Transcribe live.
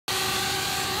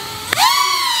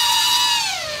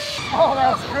Oh,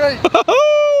 that was great. That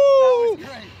was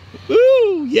great.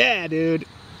 Ooh, yeah, dude.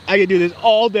 I could do this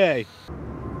all day.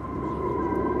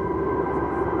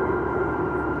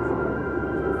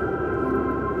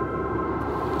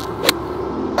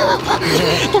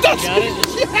 Got it?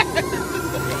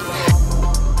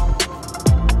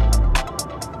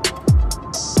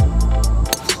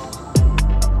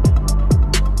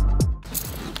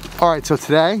 All right, so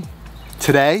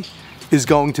today is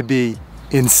going to be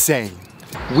insane.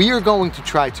 We are going to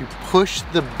try to push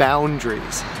the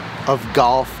boundaries of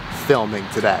golf filming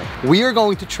today. We are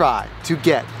going to try to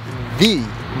get the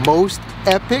most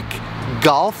epic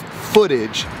golf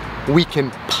footage we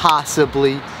can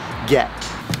possibly get.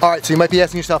 All right, so you might be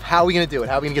asking yourself, how are we gonna do it?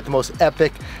 How are we gonna get the most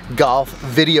epic golf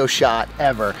video shot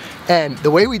ever? And the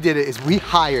way we did it is we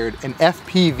hired an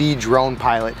FPV drone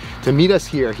pilot to meet us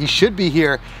here. He should be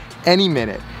here any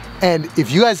minute. And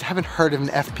if you guys haven't heard of an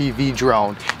FPV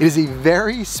drone, it is a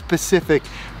very specific,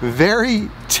 very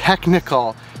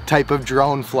technical type of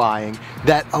drone flying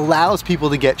that allows people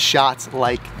to get shots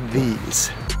like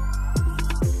these.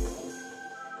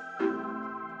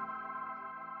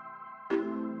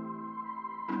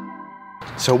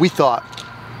 So we thought,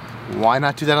 why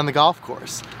not do that on the golf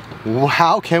course?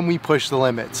 How can we push the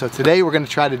limit? So today we're gonna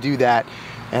try to do that.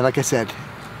 And like I said,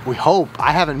 we hope,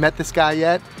 I haven't met this guy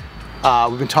yet.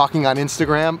 We've been talking on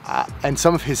Instagram and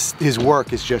some of his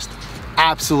work is just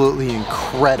absolutely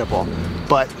incredible.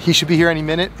 But he should be here any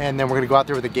minute and then we're gonna go out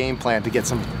there with a game plan to get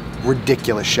some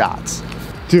ridiculous shots.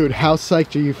 Dude, how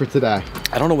psyched are you for today?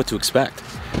 I don't know what to expect.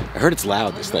 I heard it's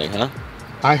loud, this thing, huh?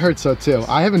 I heard so too.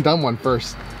 I haven't done one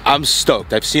first. I'm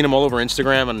stoked. I've seen them all over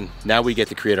Instagram and now we get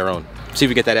to create our own. See if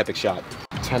we get that epic shot.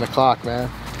 10 o'clock, man.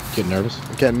 Getting nervous?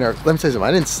 I'm getting nervous. Let me tell you something,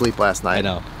 I didn't sleep last night. I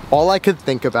know. All I could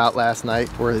think about last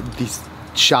night were these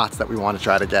shots that we want to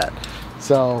try to get.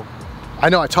 So, I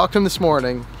know I talked to him this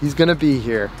morning. He's gonna be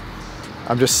here.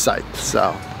 I'm just psyched,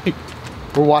 so.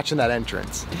 We're watching that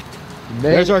entrance.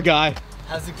 There's our guy.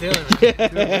 How's it going? Yeah.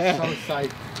 Dude, we're so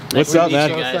psyched. What's up,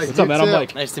 man? What's up, man? I'm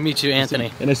Mike. Nice to meet you,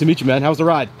 Anthony. Nice to meet you, man. How's the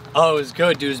ride? Oh, it was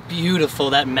good, dude. It was beautiful.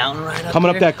 That mountain ride up Coming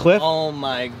up that cliff? Oh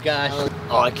my gosh.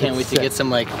 Oh, I can't wait to get some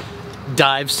like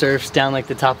dive surfs down like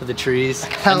the top of the trees.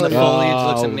 Hell and the yeah. foliage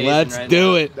looks amazing. Let's right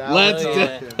do now. it. Let's do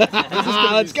it.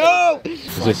 Let's go.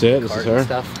 Is this it? This is her?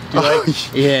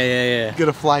 Stuff. Yeah.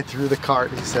 Gonna fly through the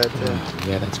cart, he said.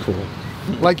 Yeah, that's cool.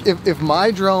 Like if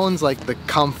my drone's like the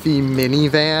comfy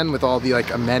minivan with all the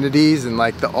like amenities and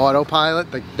like the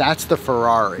autopilot, like that's the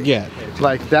Ferrari. Yeah.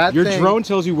 Like that Your thing, drone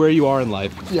tells you where you are in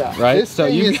life. Yeah. Right? This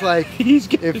thing is like, he's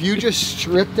if you just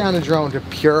strip down a drone to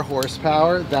pure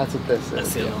horsepower, that's what this is.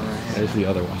 That's the other one, right? There's the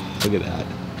other one. Look at that.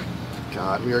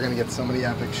 God, we are gonna get so many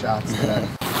epic shots today.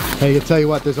 Hey, I tell you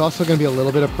what, there's also gonna be a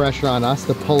little bit of pressure on us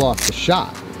to pull off the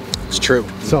shot. It's true.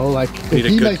 So like, if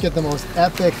he might get the most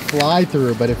epic fly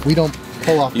through, but if we don't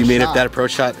pull off the shot. You mean if that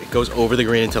approach shot goes over the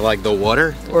green into like the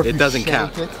water, or it doesn't shake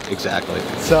count. it. Exactly.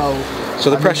 So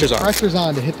the pressure's on. The pressure's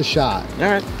on to hit the shot. All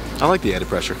right. I like the added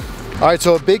pressure. All right,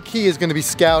 so a big key is gonna be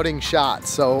scouting shots.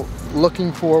 So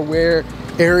looking for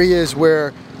areas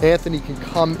where Anthony can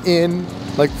come in,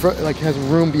 like has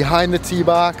room behind the tee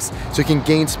box so he can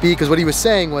gain speed. Because what he was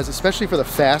saying was, especially for the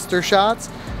faster shots,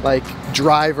 like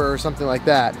driver or something like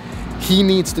that, he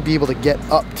needs to be able to get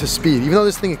up to speed. Even though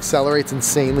this thing accelerates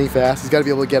insanely fast, he's got to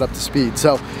be able to get up to speed.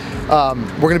 So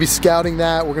we're gonna be scouting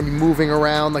that. We're gonna be moving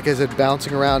around, like I said,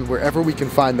 bouncing around wherever we can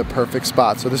find the perfect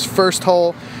spot. So this first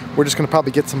hole, we're just gonna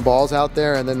probably get some balls out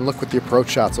there and then look what the approach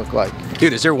shots look like.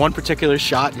 Dude, is there one particular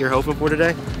shot you're hoping for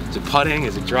today? Is it putting?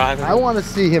 Is it driving? I want to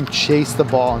see him chase the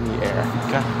ball in the air.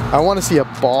 Okay. I want to see a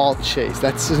ball chase.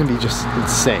 That's gonna be just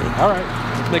insane. All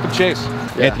right, let's make him chase.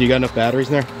 Yeah. Anthony, you got enough batteries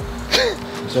in there?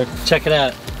 Check it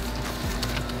out. I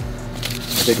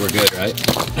think we're good, right?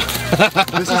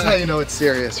 This is how you know it's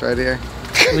serious right here.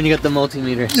 When you got the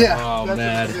multimeter. Yeah. Oh,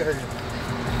 man.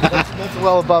 That's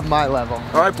well above my level.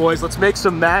 All right, boys, let's make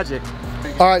some magic.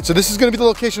 All right, so this is gonna be the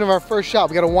location of our first shot.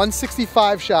 We got a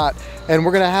 165 shot, and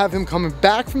we're gonna have him coming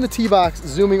back from the tee box,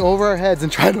 zooming over our heads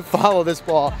and trying to follow this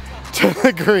ball to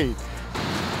the green.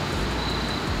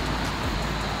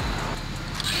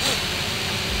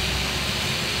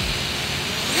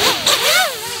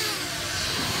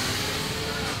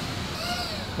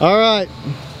 All right.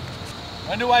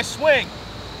 When do I swing?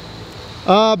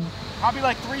 Probably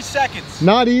like 3 seconds.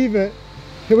 Not even.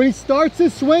 When he starts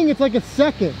his swing, it's like a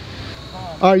second.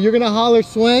 All right, you're gonna holler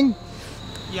swing?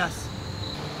 Yes.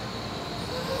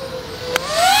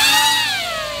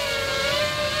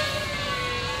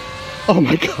 Oh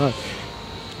my God.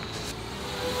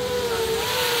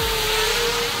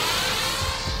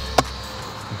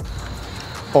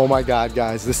 Oh my God,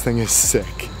 guys, this thing is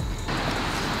sick.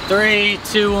 3,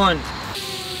 2, 1. That's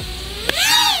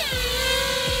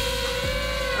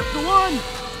the one.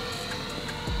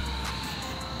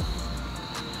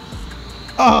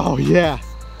 Oh yeah.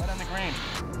 Right on the green.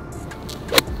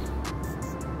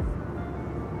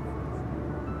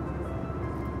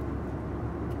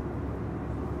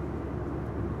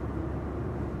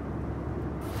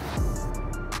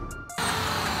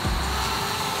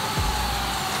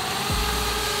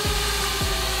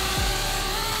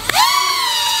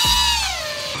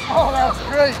 Oh, that was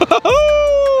great.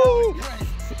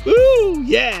 Woo!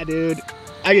 Yeah, dude.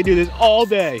 I could do this all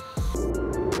day.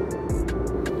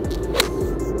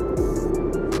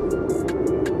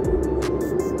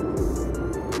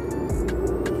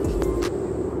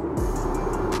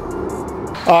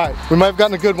 All right, we might have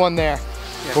gotten a good one there,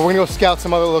 but we're gonna go scout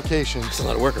some other locations. It's a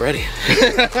lot of work already.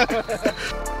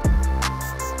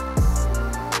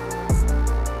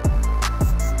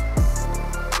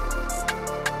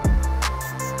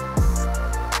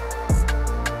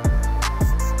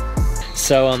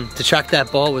 So to track that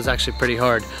ball was actually pretty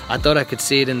hard. I thought I could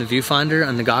see it in the viewfinder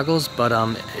on the goggles, but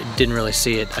didn't really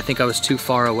see it. I think I was too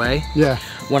far away. Yeah.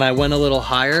 When I went a little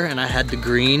higher and I had the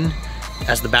green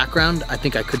as the background, I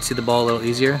think I could see the ball a little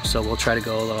easier, so we'll try to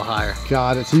go a little higher.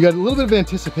 Got it. So you got a little bit of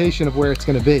anticipation of where it's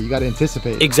gonna be. You gotta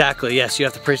anticipate it. Exactly, yes. You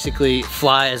have to basically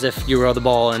fly as if you were the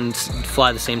ball and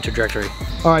fly the same trajectory.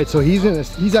 All right, so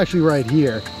he's actually right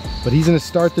here, but he's gonna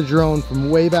start the drone from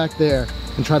way back there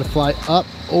and try to fly up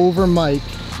over Mike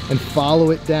and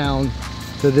follow it down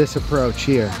to this approach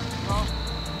here. All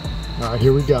right,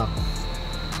 here we go.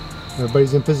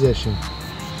 Everybody's in position.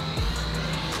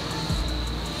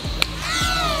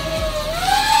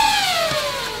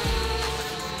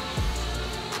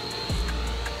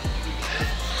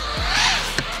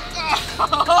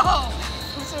 Oh,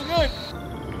 so good.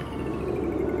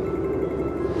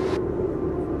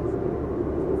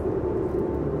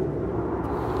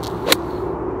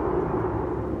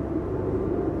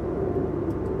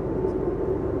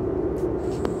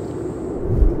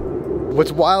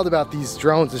 What's wild about these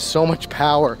drones is so much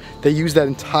power. They use that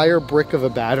entire brick of a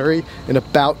battery in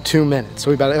about 2 minutes. So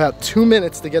we've got about 2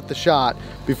 minutes to get the shot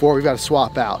before we've got to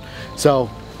swap out. So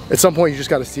at some point you just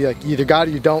got to see, like, you either got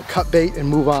it or you don't, cut bait and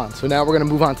move on. So now we're going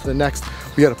to move on to the next.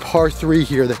 We got a par 3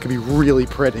 here that could be really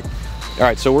pretty. All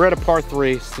right, so we're at a par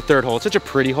 3. It's the third hole. It's such a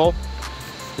pretty hole.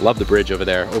 Love the bridge over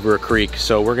there, over a creek.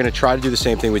 So we're gonna try to do the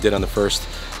same thing we did on the first,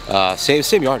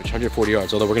 same yardage, 140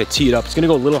 yards, although we're gonna tee it up. It's gonna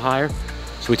go a little higher.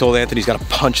 So we told Anthony he's gotta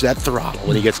punch that throttle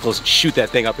when he gets close and shoot that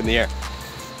thing up in the air.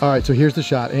 All right, so here's the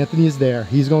shot. Anthony is there.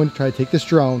 He's going to try to take this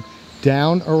drone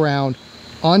down, around,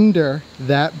 under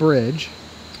that bridge,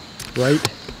 right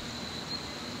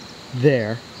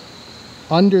there,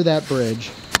 under that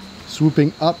bridge,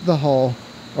 swooping up the hole,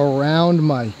 around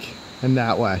Mike, and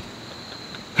that way.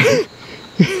 I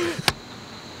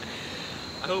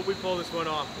hope we pull this one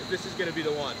off. If this is gonna be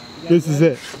the one. This is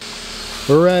it.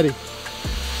 We're ready.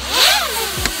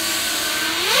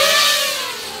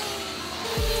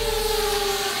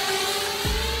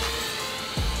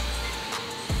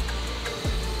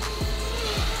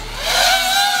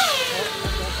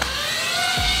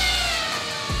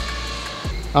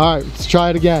 All right, let's try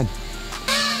it again.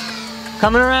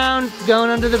 Coming around, going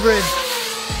under the bridge.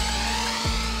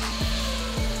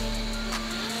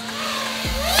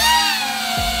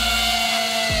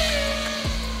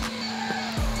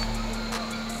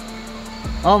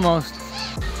 Almost.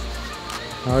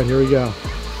 All right, here we go.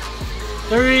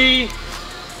 3,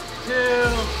 2,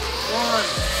 1.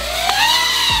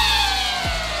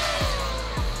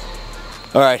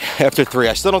 All right, after 3,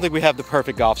 I still don't think we have the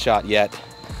perfect golf shot yet.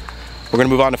 We're gonna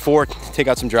move on to 4, take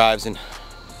out some drives and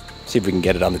see if we can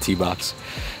get it on the tee box.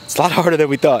 It's a lot harder than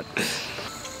we thought.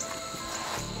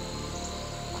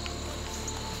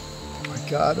 Oh my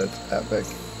God, that's epic.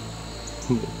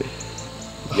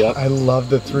 Yep. I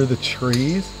loved it through the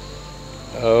trees.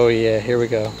 Oh yeah, here we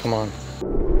go, come on.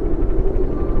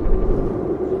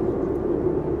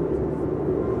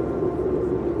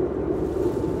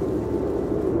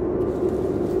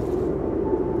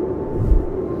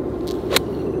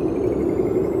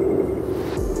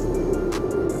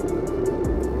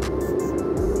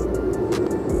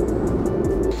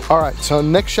 All right, so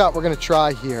next shot we're gonna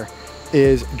try here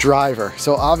is driver.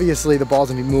 So obviously the ball's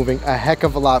gonna be moving a heck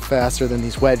of a lot faster than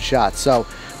these wedge shots. So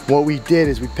what we did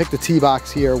is we picked the tee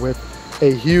box here with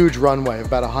a huge runway of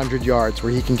about 100 yards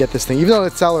where he can get this thing, even though it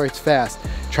accelerates fast,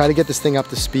 try to get this thing up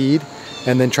to speed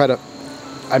and then try to,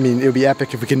 I mean, it would be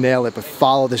epic if we can nail it, but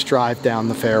follow this drive down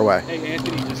the fairway. Hey,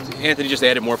 Anthony just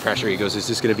added more pressure. He goes, is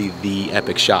this gonna be the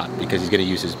epic shot? Because he's gonna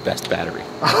use his best battery.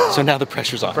 So now the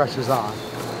pressure's on. Pressure's on.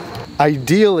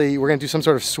 Ideally, we're gonna do some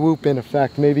sort of swoop in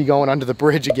effect, maybe going under the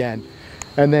bridge again.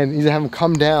 And then he's gonna have him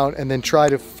come down and then try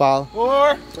to follow.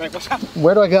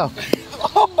 Where do I go?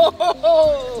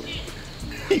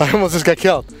 I almost just got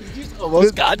killed. You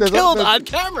almost got killed on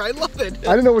camera. I love it.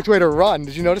 I didn't know which way to run.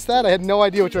 Did you notice that? I had no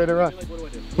idea which way to run.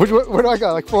 Where do I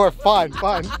go? Like 4, fine.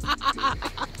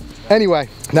 Anyway,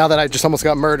 now that I just almost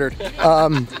got murdered,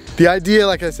 the idea,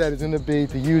 like I said, is gonna be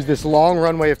to use this long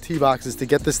runway of tee boxes to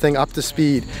get this thing up to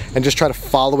speed and just try to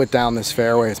follow it down this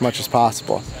fairway as much as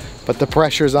possible. But the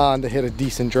pressure's on to hit a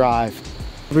decent drive.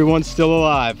 Everyone's still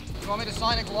alive. You want me to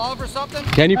sign a glove or something?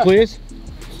 Can you please?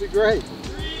 That'd be great.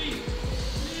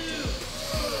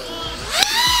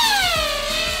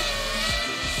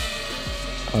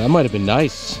 Oh, that might have been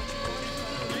nice.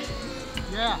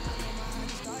 Yeah.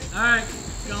 All right,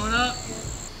 going up.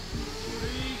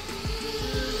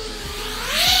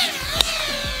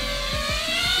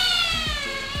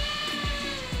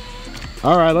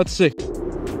 All right, let's see.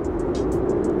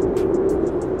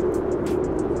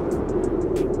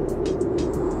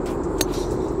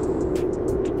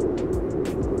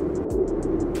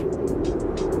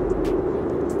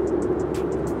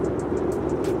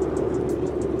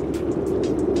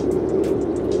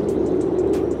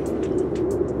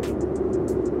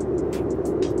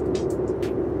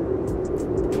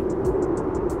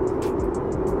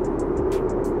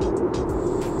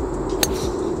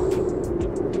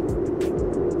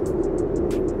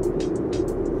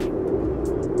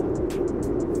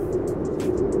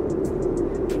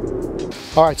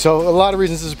 All right, so a lot of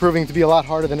reasons this is proving to be a lot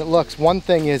harder than it looks. One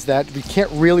thing is that we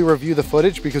can't really review the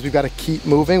footage because we've got to keep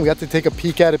moving. We have to take a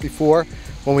peek at it before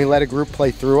when we let a group play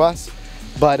through us,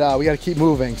 but we got to keep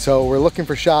moving. So we're looking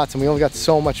for shots and we only got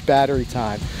so much battery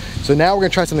time. So now we're gonna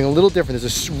try something a little different.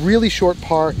 There's a really short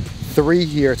par 3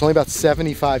 here. It's only about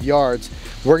 75 yards.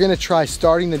 We're gonna try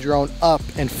starting the drone up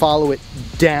and follow it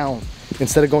down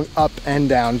instead of going up and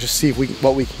down, just see if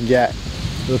what we can get.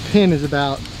 So the pin is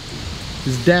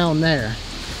down there.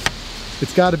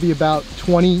 It's got to be about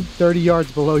 20, 30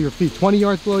 yards below your feet. 20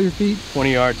 yards below your feet?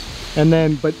 20 yards. And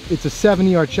then, but it's a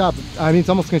 70-yard shot. I mean, it's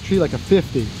almost going to treat it like a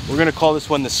 50. We're going to call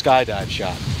this one the skydive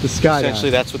shot. The skydive.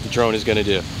 Essentially, that's what the drone is going to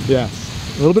do.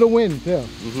 Yes. A little bit of wind, too.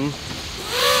 Mm-hmm.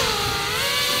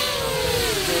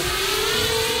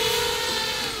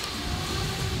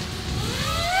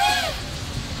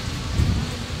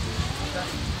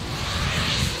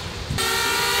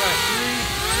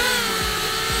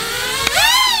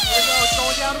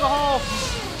 Down to the hole.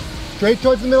 Straight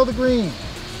towards the middle of the green.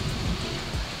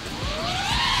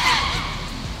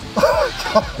 Oh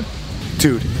my God.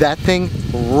 Dude, that thing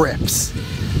rips.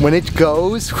 When it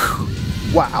goes, whew,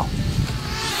 wow. 3, 2,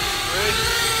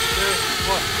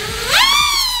 1.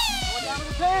 Going down to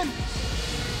the pin.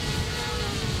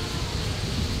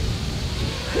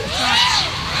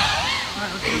 All right,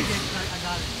 let's do it again. I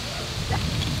got it.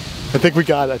 I think we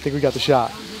got it. I think we got the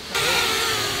shot.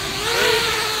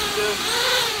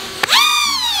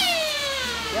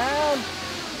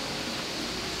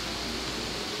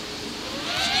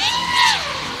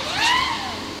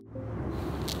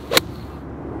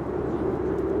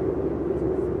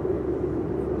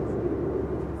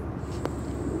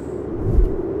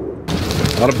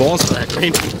 A lot of balls for that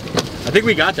green. I think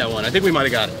we got that one. I think we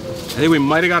might have got it. I think we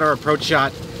might have got our approach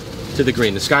shot to the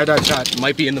green. The skydive shot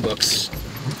might be in the books.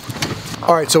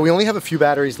 All right, so we only have a few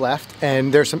batteries left,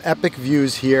 and there's some epic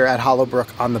views here at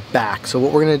Hollowbrook on the back. So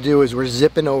what we're gonna do is we're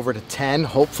zipping over to 10.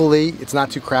 Hopefully it's not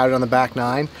too crowded on the back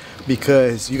 9,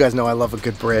 because you guys know I love a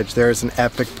good bridge. There's an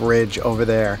epic bridge over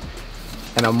there,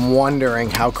 and I'm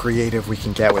wondering how creative we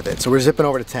can get with it. So we're zipping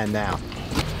over to 10 now.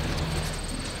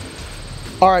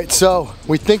 All right, so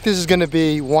we think this is gonna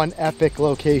be one epic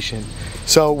location.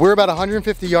 So we're about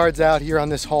 150 yards out here on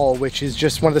this hole, which is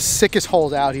just one of the sickest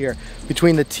holes out here,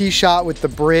 between the tee shot with the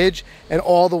bridge and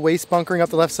all the waste bunkering up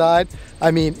the left side. I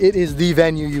mean, it is the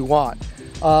venue you want.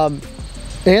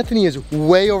 Anthony is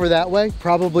way over that way,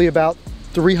 probably about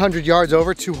 300 yards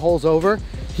over, 2 holes over.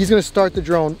 He's gonna start the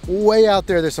drone way out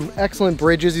there. There's some excellent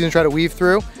bridges he's gonna try to weave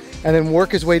through and then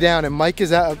work his way down. And Mike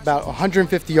is at about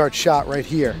 150 yard shot right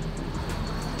here.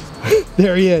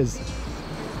 There he is.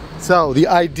 So the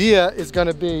idea is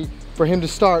gonna be for him to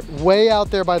start way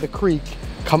out there by the creek,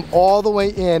 come all the way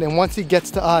in, and once he gets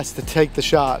to us, to take the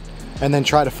shot and then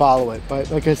try to follow it.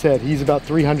 But like I said, he's about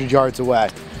 300 yards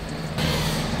away.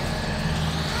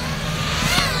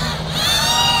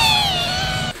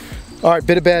 All right,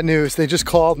 bit of bad news. They just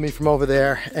called me from over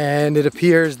there, and it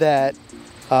appears that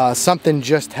something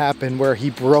just happened where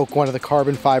he broke one of the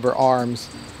carbon fiber arms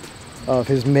of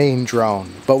his main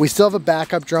drone. But we still have a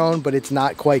backup drone, but it's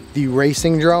not quite the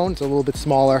racing drone. It's a little bit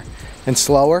smaller and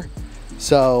slower.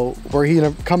 So we're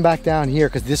gonna come back down here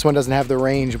because this one doesn't have the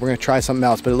range. We're gonna try something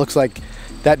else, but it looks like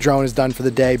that drone is done for the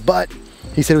day. But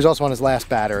he said he was also on his last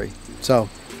battery. So,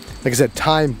 like I said,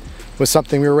 time was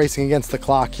something we were racing against the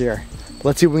clock here.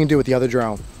 Let's see what we can do with the other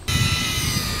drone.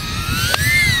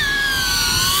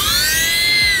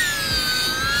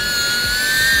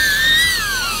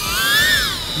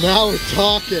 Now we're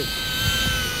talking.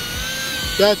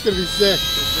 That's gonna be sick.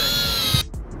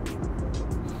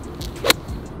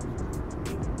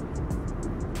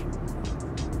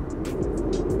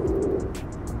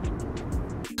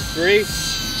 3,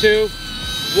 2,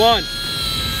 1.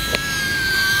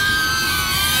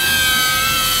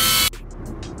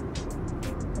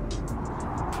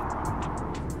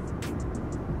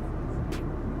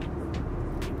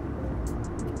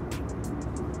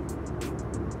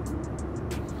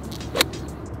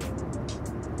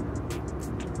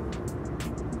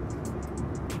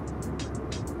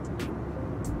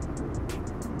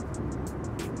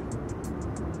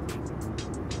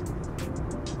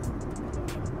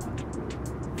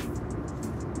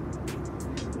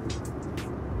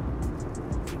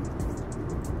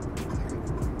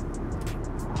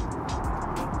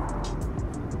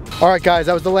 All right guys,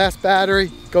 that was the last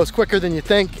battery. Goes quicker than you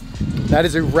think. That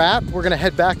is a wrap. We're gonna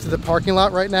head back to the parking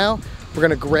lot right now. We're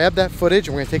gonna grab that footage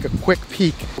and we're gonna take a quick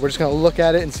peek. We're just gonna look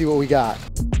at it and see what we got.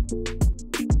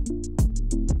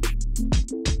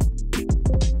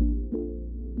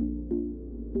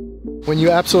 When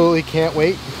you absolutely can't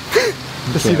wait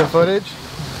to see the footage.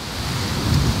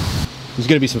 There's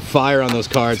gonna be some fire on those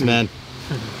cards, dude, man.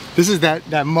 This is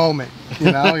that moment,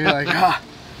 you know? You're like, ah.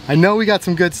 I know we got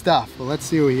some good stuff, but let's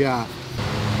see what we got.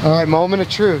 All right, moment of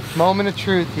truth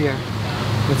here.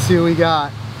 Let's see what we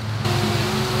got.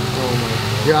 Oh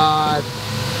my God.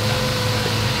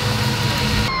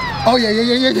 Oh yeah.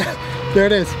 There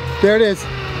it is.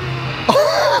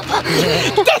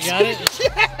 You got it? Yes.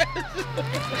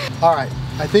 All right,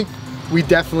 I think we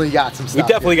definitely got some stuff.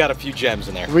 We definitely got a few gems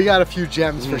in there. We got a few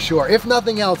gems for sure. If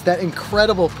nothing else, that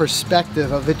incredible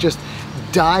perspective of it just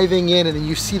diving in, and then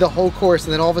you see the whole course,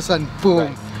 and then all of a sudden,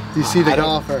 boom, you see the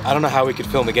golfer. I don't know how we could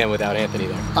film again without Anthony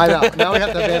there. I know, now we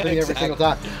have to have Anthony every single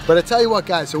time. But I tell you what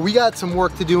guys, so we got some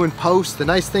work to do in post. The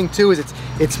nice thing too is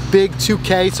it's big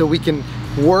 2K, so we can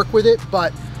work with it,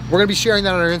 but we're gonna be sharing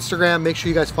that on our Instagram. Make sure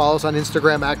you guys follow us on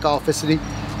Instagram at Golficity.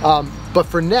 But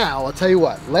for now, I'll tell you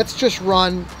what, let's just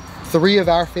run 3 of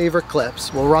our favorite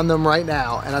clips. We'll run them right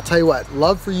now, and I'll tell you what,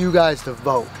 love for you guys to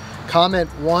vote. Comment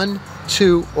 1,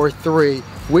 2, or 3,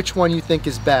 which one you think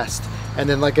is best. And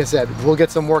then, like I said, we'll get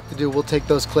some work to do. We'll take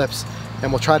those clips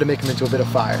and we'll try to make them into a bit of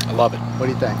fire. I love it. What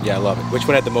do you think? Yeah, I love it. Which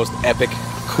one had the most epic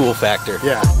cool factor?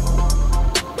 Yeah.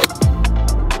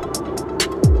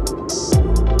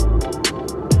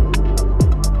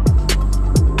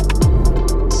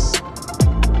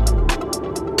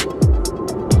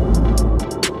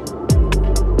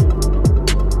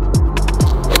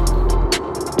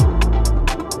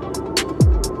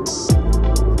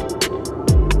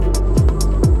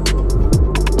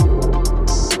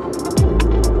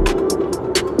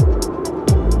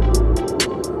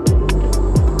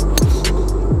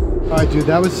 Dude,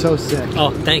 that was so sick.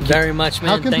 Oh, thank you very much,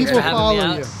 man. How can Thanks people for having follow me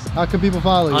out. you? How can people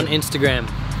follow you? On Instagram,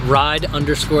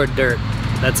 ride_dirt.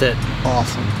 That's it.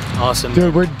 Awesome. Awesome.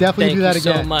 Dude, we're definitely gonna do that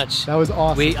again. Thank you so much. That was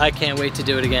awesome. I can't wait to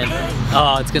do it again.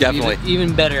 Oh, it's gonna be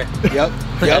even better. Yep.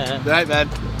 Right, man.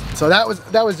 So that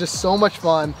was just so much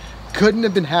fun. Couldn't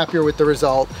have been happier with the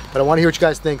result, but I want to hear what you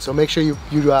guys think. So make sure you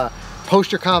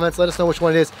post your comments, let us know which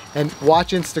one it is, and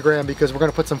watch Instagram because we're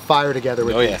gonna put some fire together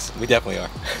with these. Yes, we definitely are.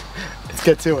 Let's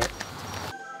get to it.